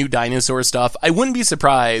stuff and new dinosaur stuff, I wouldn't be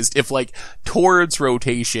surprised if like towards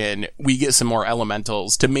rotation we get some more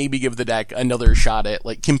elementals to maybe give the deck another shot at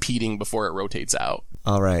like competing before it rotates out.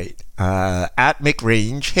 All right. At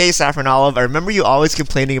McRange, hey Saffron Olive, I remember you always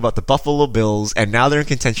complaining about the Buffalo Bills, and now they're in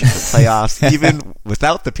contention for playoffs, even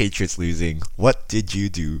without the Patriots losing. What did you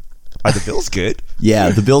do? Are the Bills good? Yeah,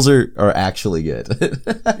 the Bills are actually good.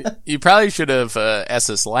 You probably should have asked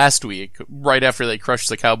us last week, right after they crushed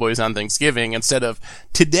the Cowboys on Thanksgiving, instead of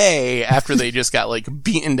today after they just got like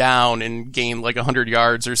beaten down and gained like 100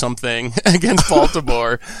 yards or something against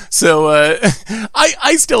Baltimore. So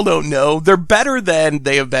I still don't know. They're better than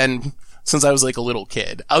they have been since I was like a little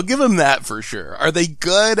kid. I'll give them that for sure. Are they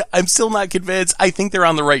good? I'm still not convinced. I think they're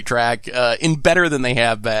on the right track, in better than they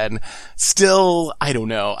have been. Still, I don't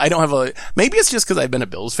know. I don't have maybe it's just because I've been a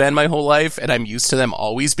Bills fan my whole life and I'm used to them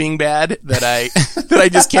always being bad that I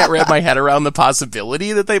just can't wrap my head around the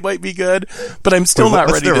possibility that they might be good, but I'm still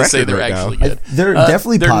not ready to say they're actually good. They're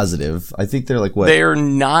definitely positive. I think they're like what? They're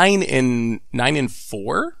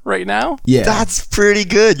 9-4 right now. Yeah. That's pretty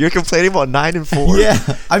good. You're complaining about 9-4? Yeah.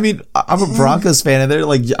 I mean, I'm a Broncos fan and they're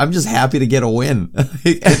like, I'm just happy to get a win.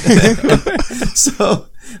 So,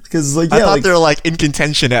 because like, yeah, I thought they were like in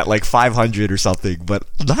contention at like 500 or something, but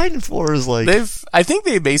 9-4 is like I think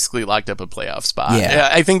they basically locked up a playoff spot. Yeah.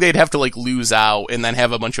 I think they'd have to like lose out and then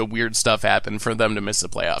have a bunch of weird stuff happen for them to miss the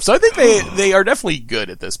playoffs. So I think they are definitely good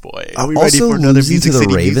at this point. Are we ready also for another losing Music to the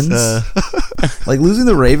City Ravens? Like losing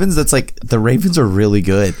the Ravens, that's like the Ravens are really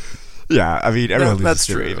good. Yeah, I mean everyone loses that's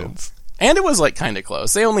to the true. Ravens. And it was like kind of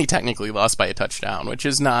close. They only technically lost by a touchdown, which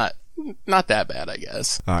is not that bad, I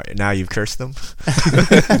guess. All right, now you've cursed them.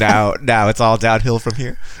 now it's all downhill from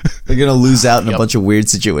here. They're gonna lose out, and a bunch of weird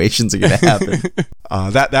situations are gonna happen.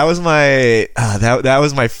 That was my that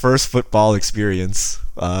was my first football experience.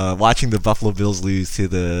 Watching the Buffalo Bills lose to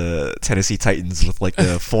the Tennessee Titans with like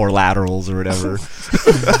the 4 laterals or whatever.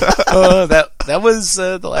 That was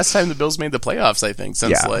the last time the Bills made the playoffs, I think,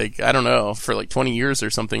 since like, I don't know, for like 20 years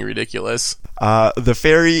or something ridiculous. The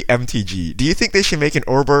Fairy MTG. Do you think they should make an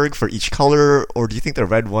Orberg for each color, or do you think the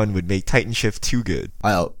red one would make Titan Shift too good?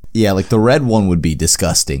 Yeah, like the red one would be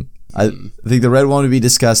disgusting. I think the red one would be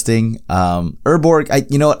disgusting.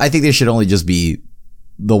 Urborg, you know what? I think there should only just be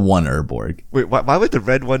the one Urborg. Wait, why would the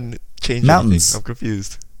red one change mountains? Anything? I'm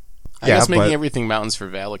confused. I guess making everything mountains for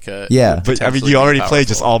Valakut. Yeah, but I mean, you already play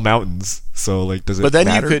just all mountains, so like, does it? But then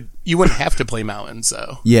matter? you wouldn't have to play mountains,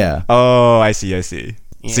 though. Yeah. Oh, I see.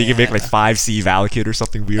 So you can make Yeah. like 5C Valakut or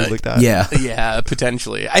something weird like that. Yeah. Yeah,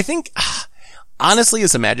 potentially. I think, honestly,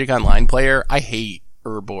 as a Magic Online player, I hate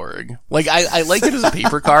Urborg. Like, I like it as a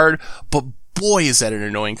paper card, but boy, is that an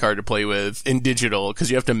annoying card to play with in digital,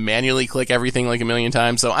 because you have to manually click everything like a million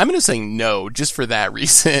times. So I'm going to say no, just for that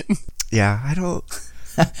reason. Yeah, I don't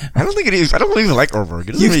think it is. I don't even like Urborg.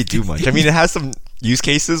 It doesn't really do much. I mean, it has some use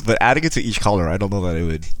cases, but adding it to each color, I don't know that it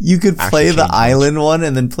would. You could play actually the change island one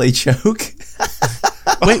and then play choke.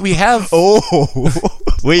 Wait, we have...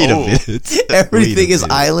 Wait a minute. Everything is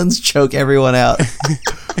islands, choke everyone out.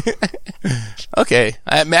 Okay,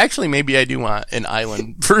 actually, maybe I do want an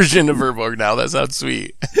island version of Urborg now. That sounds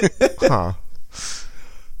sweet. Huh.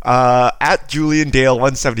 At Julian Dale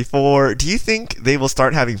 174, do you think they will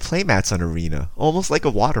start having playmats on Arena, almost like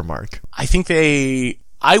a watermark? I think I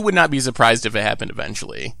would not be surprised if it happened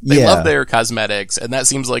eventually. They Yeah. love their cosmetics, and that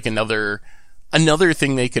seems like another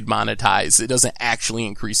thing they could monetize. It doesn't actually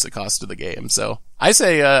increase the cost of the game. So I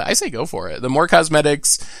say go for it. The more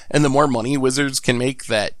cosmetics and the more money Wizards can make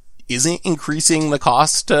that isn't increasing the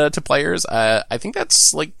cost to players, I think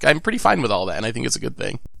that's like, I'm pretty fine with all that, and I think it's a good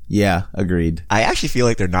thing. Yeah, agreed. I actually feel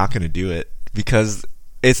like they're not going to do it because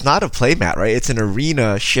it's not a playmat, right? It's an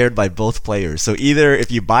arena shared by both players. So either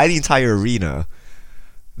if you buy the entire arena,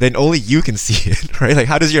 then only you can see it, right? Like,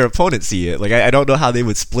 how does your opponent see it? Like, I don't know how they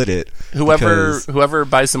would split it. Whoever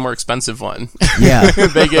buys the more expensive one, Yeah.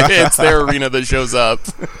 it's their arena that shows up.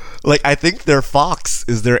 Like, I think their fox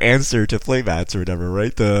is their answer to playmats or whatever,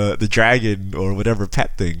 right? The dragon or whatever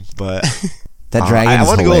pet thing, but... That dragon I is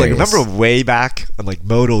want to go, like, hilarious. remember way back on, like,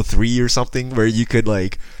 Moto 3 or something, where you could,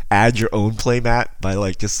 like, add your own playmat by,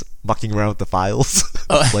 like, just mucking around with the files?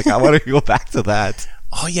 Like, I want to go back to that.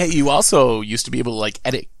 Oh yeah, you also used to be able to like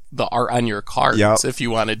edit the art on your cards Yep. if you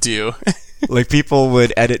wanted to. Like, people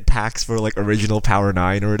would edit packs for, like, original Power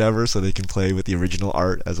 9 or whatever, so they can play with the original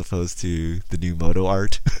art as opposed to the new Moto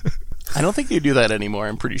art. I don't think you do that anymore,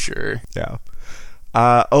 I'm pretty sure. Yeah.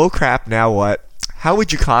 Oh crap, now what? How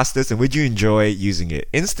would you cost this, and would you enjoy using it?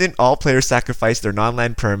 Instant, all players sacrifice their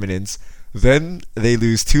non-land permanents, then they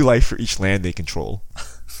lose 2 life for each land they control.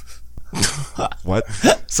 What?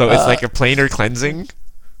 So it's like a planar cleansing,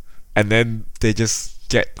 and then they just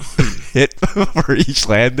get hit for each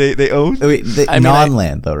land they own? Wait,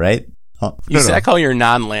 non-land though, right? Oh. You sack all your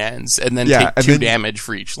non-lands and then take and 2 then, damage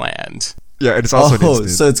for each land. Yeah, and it's also an instant.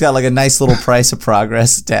 So it's got like a nice little price of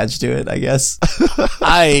progress attached to it, I guess.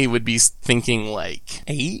 I would be thinking like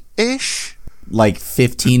 8-ish? Like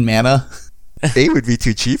 15 mana? 8 would be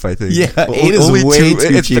too cheap, I think. Yeah, 8 is way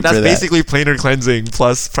too cheap. But that's basically planar cleansing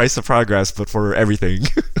plus price of progress, but for everything.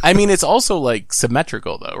 I mean, it's also like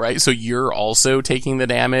symmetrical though, right? So you're also taking the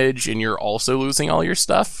damage and you're also losing all your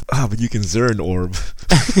stuff. But you can Zern Orb.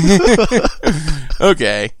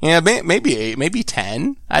 Okay. Yeah, maybe 8, maybe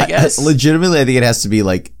 10, I guess. Legitimately, I think it has to be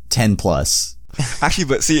like 10 plus. Actually,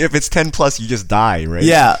 but see, if it's 10 plus, you just die, right?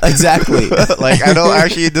 Yeah, exactly. Like, I know,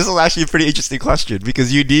 actually, this is actually a pretty interesting question,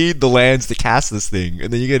 because you need the lands to cast this thing,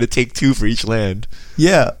 and then you're going to take 2 for each land.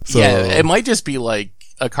 Yeah. So. Yeah, it might just be like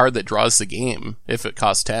a card that draws the game if it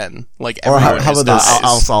costs 10. Like, or how about this?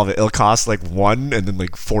 I'll solve it. It'll cost like 1 and then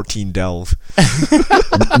like 14 delve.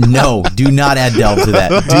 No, do not add delve to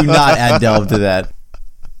that. Do not add delve to that.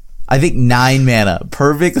 I think 9 mana,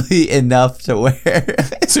 perfectly enough to where.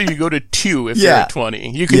 So you go to 2 if you're at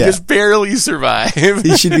 20. You can just barely survive.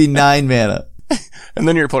 It should be 9 mana. And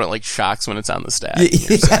then your opponent like shocks when it's on the stack. And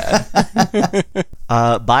you're sad.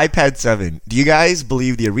 Biped 7. Do you guys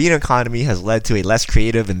believe the arena economy has led to a less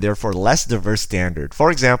creative and therefore less diverse standard? For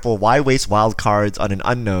example, why waste wild cards on an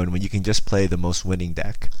unknown when you can just play the most winning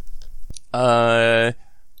deck?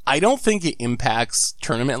 I don't think it impacts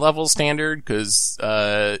tournament level standard because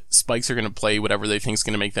spikes are going to play whatever they think is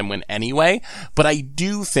going to make them win anyway. But I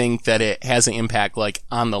do think that it has an impact like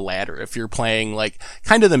on the ladder if you're playing like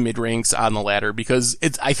kind of the mid ranks on the ladder, because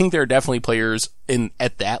I think there are definitely players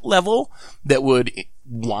at that level that would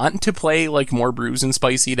want to play like more brews and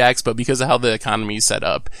spicy decks, but because of how the economy is set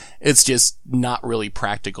up, it's just not really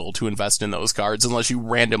practical to invest in those cards unless you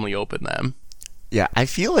randomly open them. Yeah, I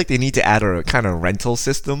feel like they need to add a kind of rental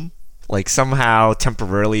system. Like somehow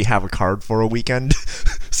temporarily have a card for a weekend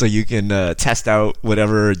so you can test out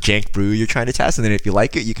whatever jank brew you're trying to test. And then if you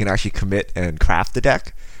like it, you can actually commit and craft the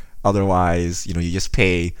deck. Otherwise, you just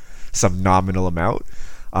pay some nominal amount.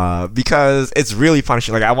 Because it's really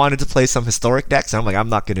punishing. Like I wanted to play some historic decks. And I'm like, I'm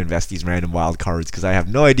not going to invest these random wild cards because I have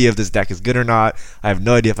no idea if this deck is good or not. I have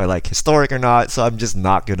no idea if I like historic or not. So I'm just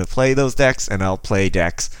not going to play those decks, and I'll play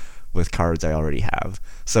decks with cards I already have.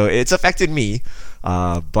 So it's affected me,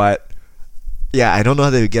 but yeah, I don't know how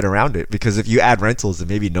they would get around it, because if you add rentals, then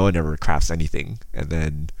maybe no one ever crafts anything, and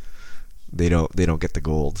then they don't get the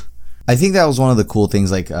gold. I think that was one of the cool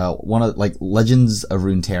things. Like Legends of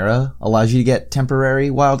Runeterra allows you to get temporary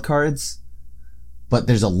wild cards, but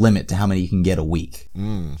there's a limit to how many you can get a week.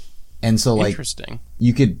 And so like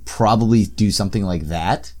you could probably do something like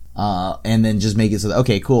that. And then just make it so that,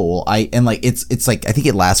 okay, cool. Well, it's like, I think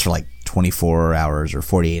it lasts for like 24 hours or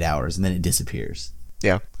 48 hours and then it disappears.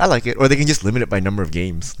 Yeah, I like it. Or they can just limit it by number of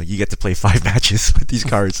games. Like you get to play 5 matches with these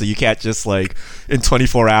cards, so you can't just like in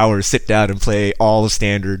 24 hours sit down and play all of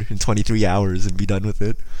standard in 23 hours and be done with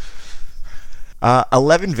it.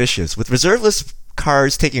 11 Vicious. With reserveless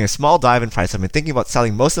cards taking a small dive in price, I've been thinking about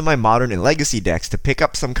selling most of my modern and legacy decks to pick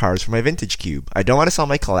up some cards for my vintage cube. I don't want to sell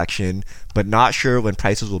my collection, but not sure when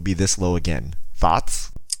prices will be this low again.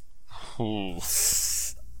 Thoughts?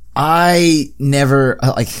 I never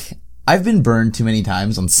I've been burned too many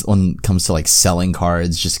times when it comes to like selling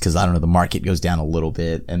cards, just because I don't know, the market goes down a little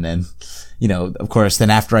bit, and then of course then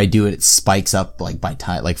after I do it, it spikes up like by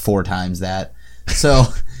time like 4 times that. So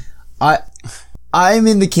I'm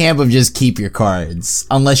in the camp of just keep your cards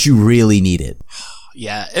unless you really need it.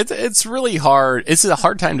 Yeah, it's really hard. It's a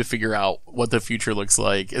hard time to figure out what the future looks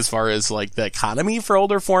like as far as like the economy for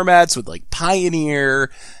older formats with like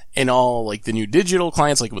Pioneer and all like the new digital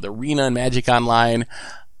clients like with Arena and Magic Online.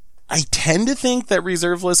 I tend to think that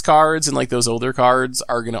reserveless cards and like those older cards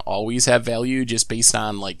are going to always have value just based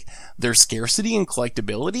on like their scarcity and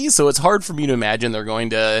collectability. So it's hard for me to imagine they're going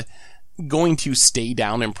to stay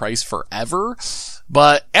down in price forever.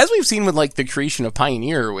 But as we've seen with like the creation of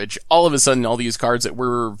Pioneer, which all of a sudden all these cards that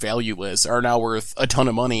were valueless are now worth a ton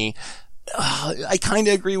of money, I kind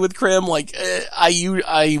of agree with Krim. Like,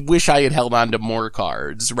 I wish I had held on to more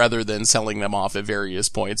cards rather than selling them off at various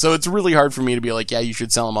points. So it's really hard for me to be like, yeah, you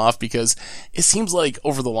should sell them off, because it seems like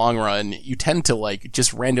over the long run, you tend to like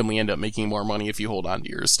just randomly end up making more money if you hold on to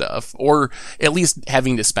your stuff, or at least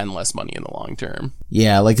having to spend less money in the long term.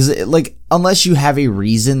 Yeah, like, 'cause unless you have a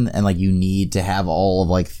reason and like you need to have all of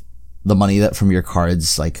like the money that from your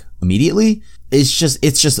cards like immediately, it's just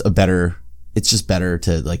better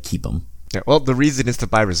to like keep them. Yeah, well, the reason is to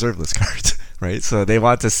buy reserve list cards, right? So they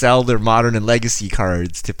want to sell their modern and legacy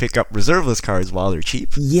cards to pick up reserve list cards while they're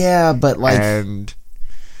cheap. Yeah, but like, And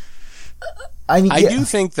I mean, I yeah. do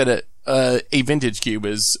think that a vintage cube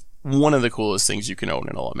is one of the coolest things you can own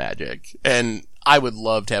in all of Magic, and I would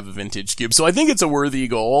love to have a vintage cube. So I think it's a worthy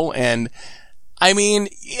goal, and I mean,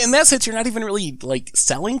 in that sense, you're not even really like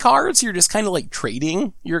selling cards. You're just kind of like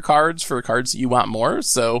trading your cards for cards that you want more.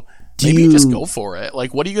 So maybe you just go for it.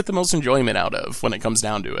 Like, what do you get the most enjoyment out of when it comes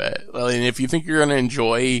down to it? And if you think you're going to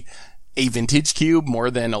enjoy a vintage cube more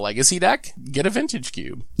than a legacy deck, get a vintage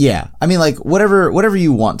cube. Yeah, I mean, like whatever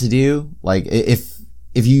you want to do. Like if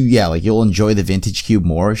you like you'll enjoy the vintage cube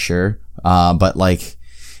more, sure. But like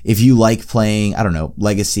if you like playing, I don't know,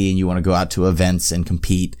 legacy, and you want to go out to events and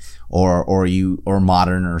compete, or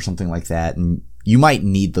modern or something like that, and you might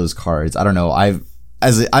need those cards. I don't know.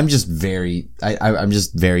 I'm just very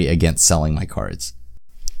against selling my cards.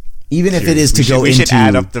 Even if it is to go into... We should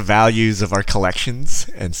add up the values of our collections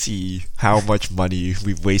and see how much money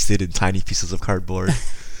we've wasted in tiny pieces of cardboard.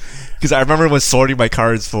 Because I remember when sorting my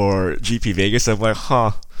cards for GP Vegas, I'm like,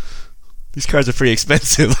 these cards are pretty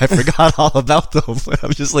expensive. I forgot all about them. I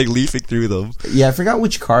was just like leafing through them. Yeah, I forgot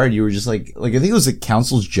which card you were just like I think it was the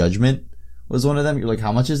Council's Judgment was one of them. You're like,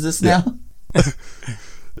 how much is this now?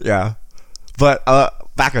 Yeah. But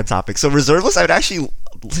back on topic. So reserve lists, I would actually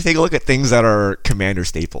take a look at things that are commander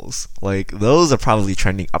staples. Like those are probably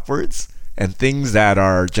trending upwards, and things that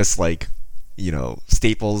are just like, you know,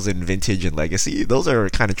 staples in vintage and legacy, those are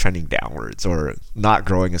kind of trending downwards or not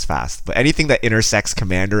growing as fast. But anything that intersects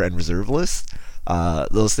commander and reserve lists,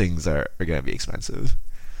 those things are going to be expensive.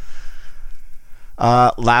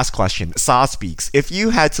 Last question. Saw speaks. If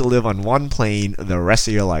you had to live on one plane the rest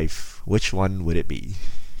of your life, which one would it be?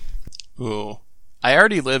 Ooh. I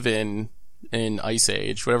already live in Ice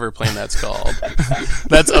Age, whatever plane that's called.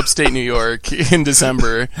 That's upstate New York in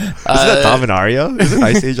December. Is that Dominaria? Is it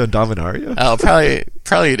Ice Age on Dominaria? Oh,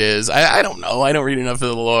 probably it is. I don't know. I don't read enough of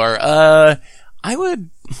the lore. I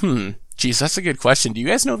would, geez, that's a good question. Do you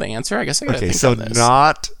guys know the answer? I guess I gotta think on this.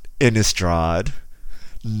 Not Innistrad,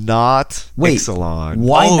 not Ixalan.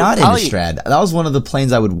 Why not probably... Innistrad? That was one of the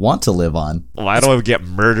planes I would want to live on. Why do I get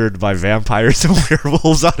murdered by vampires and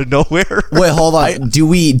werewolves out of nowhere? Wait, hold on.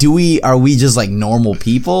 Are we just like normal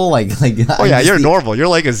people? Like oh yeah, you're normal. You're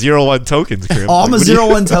like a 0/1 token, Krim. Oh, I'm a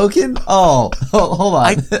 0/1 token? Oh, hold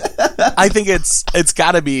on. I think it's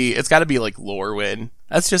gotta be like Lorwyn.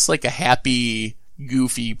 That's just like a happy,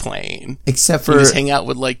 goofy plane. Except for you just hang out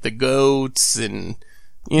with like the goats, and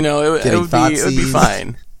you know it would be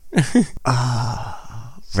fine.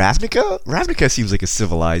 Ravnica? Ravnica seems like a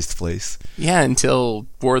civilized place. Yeah, until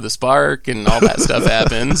War of the Spark and all that stuff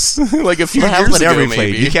happens. Like a few years ago, every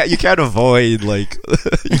maybe. Plane. You can't avoid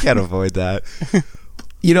you can't avoid that.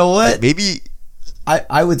 You know what? Maybe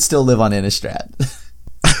I would still live on Innistrad.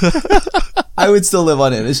 I would still live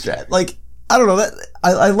on Innistrad. Like, I don't know, that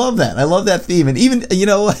I love that. I love that theme. And even, you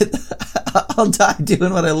know what? I'll die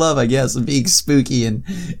doing what I love, I guess, and being spooky and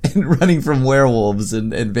running from werewolves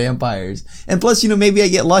and vampires. And plus, you know, maybe I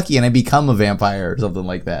get lucky and I become a vampire or something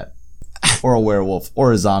like that. Or a werewolf.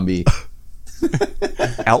 Or a zombie.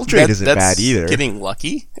 Eldraine isn't bad either. Getting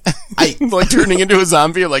lucky? Like turning into a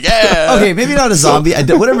zombie, like, yeah. Okay, maybe not a zombie.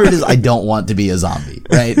 Whatever it is, I don't want to be a zombie,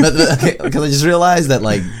 right? But because I just realized that,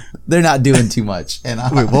 like, they're not doing too much. And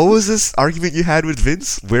wait, what was this argument you had with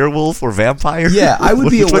Vince? Werewolf or vampire? Yeah, I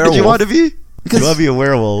would be a werewolf. What did you want to be? You want to be a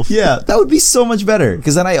werewolf. Yeah, that would be so much better.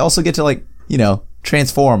 Because then I also get to, like, you know,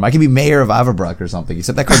 transform. I can be mayor of Avabruck or something,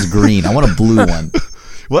 except that card's green. I want a blue one.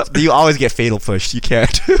 What? You always get fatal pushed. You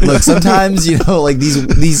can't. Look, sometimes, you know, like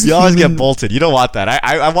these you always get bolted. You don't want that.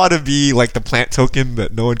 I want to be like the plant token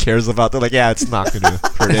that no one cares about. They're like, yeah, it's not going to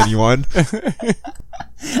hurt anyone.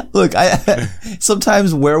 Look,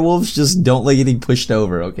 sometimes werewolves just don't like getting pushed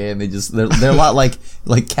over, okay? And they're a lot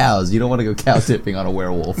like cows. You don't want to go cow tipping on a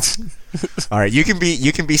werewolf. All right, you can be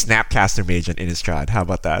Snapcaster Mage on Innistrad. How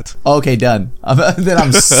about that? Okay, done. Then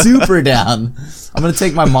I'm super down. I'm gonna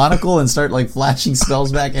take my monocle and start like flashing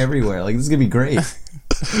spells back everywhere. Like, this is gonna be great.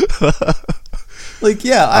 Like,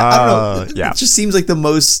 yeah, I don't know. It just seems like the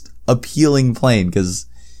most appealing plane because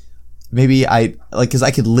maybe because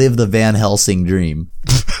I could live the Van Helsing dream.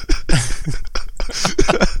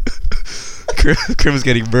 Krim's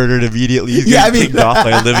getting murdered immediately. He's getting pinged off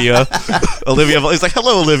by Olivia. He's like,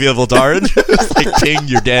 hello, Olivia Voldaren. It's like, ping,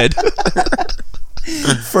 you're dead.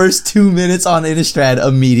 First 2 minutes on Innistrad,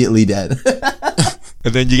 immediately dead.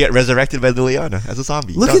 And then you get resurrected by Liliana as a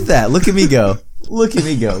zombie. Look at that. Look at me go. Look at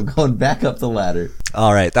me go. Going back up the ladder.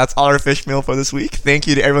 All right, that's all our fish mail for this week. Thank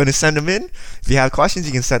you to everyone who sent them in. If you have questions,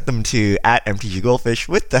 you can send them to @MTGGoldfish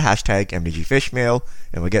with the hashtag MTGFishmail,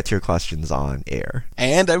 and we'll get to your questions on air.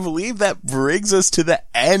 And I believe that brings us to the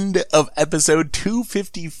end of episode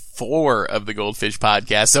 254 of the Goldfish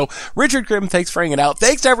Podcast. So, Richard Grimm, thanks for hanging out.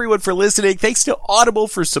 Thanks to everyone for listening. Thanks to Audible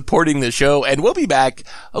for supporting the show. And we'll be back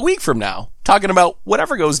a week from now talking about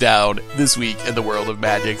whatever goes down this week in the world of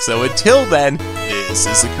Magic. So until then, this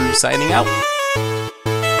is the crew signing out.